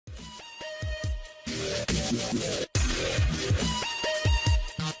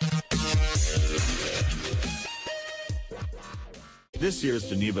This year's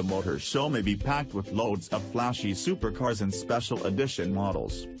Geneva Motor Show may be packed with loads of flashy supercars and special edition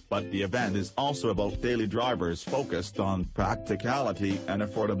models, but the event is also about daily drivers focused on practicality and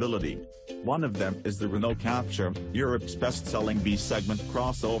affordability. One of them is the Renault Captur, Europe's best-selling B-segment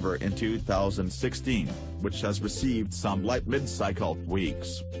crossover in 2016, which has received some light mid-cycle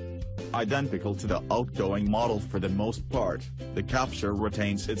tweaks. Identical to the outgoing model for the most part, the Captur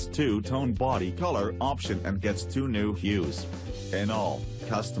retains its two-tone body color option and gets two new hues. In all,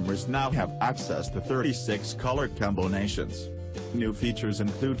 customers now have access to 36 color combinations. New features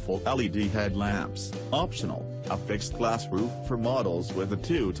include full LED headlamps, optional, a fixed glass roof for models with a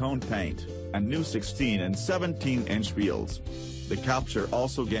two-tone paint, and new 16 and 17-inch wheels. The Captur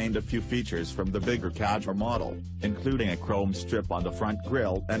also gained a few features from the bigger Captur model, including a chrome strip on the front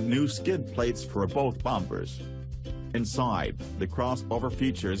grille and new skid plates for both bumpers. Inside, the crossover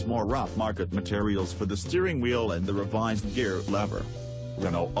features more rough-market materials for the steering wheel and the revised gear lever.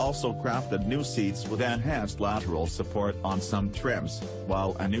 Renault also crafted new seats with enhanced lateral support on some trims,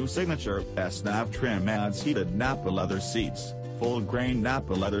 while a new signature S-Nav trim adds heated Nappa leather seats, full-grain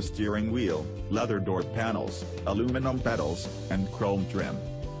Nappa leather steering wheel, leather door panels, aluminum pedals, and chrome trim.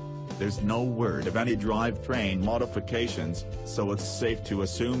 There's no word of any drivetrain modifications, so it's safe to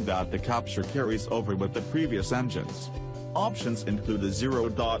assume that the Captur carries over with the previous engines. Options include a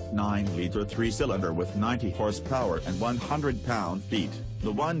 0.9-liter 3-cylinder with 90 horsepower and 100 pound-feet,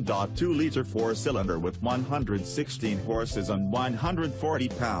 the 1.2-liter 4-cylinder with 116 horses and 140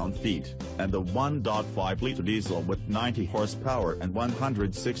 pound-feet, and the 1.5-liter diesel with 90 horsepower and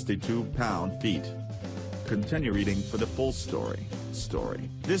 162 pound-feet. Continue reading for the full story.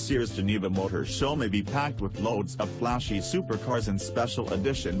 This year's Geneva Motor Show may be packed with loads of flashy supercars and special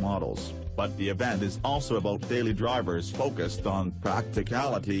edition models, but the event is also about daily drivers focused on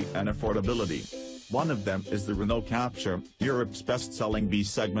practicality and affordability. One of them is the Renault Captur, Europe's best-selling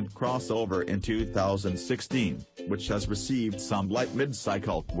B-segment crossover in 2016, which has received some light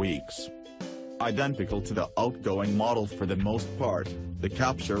mid-cycle tweaks. Identical to the outgoing model for the most part, the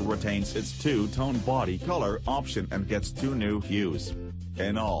Captur retains its two-tone body color option and gets two new hues.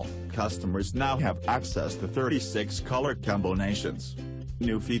 In all, customers now have access to 36 color combinations.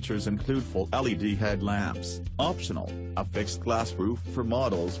 New features include full LED headlamps, optional, a fixed glass roof for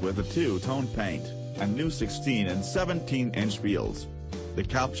models with a two-tone paint, and new 16 and 17-inch wheels. The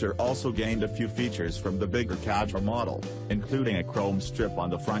Captur also gained a few features from the bigger Captur model, including a chrome strip on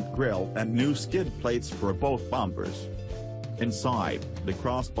the front grille and new skid plates for both bumpers. Inside, the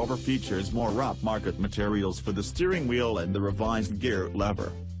crossover features more rough-market materials for the steering wheel and the revised gear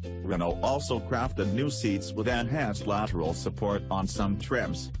lever. Renault also crafted new seats with enhanced lateral support on some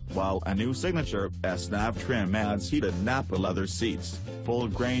trims, while a new signature S-Nav trim adds heated Nappa leather seats,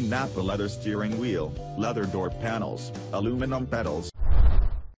 full-grain Nappa leather steering wheel, leather door panels, aluminum pedals,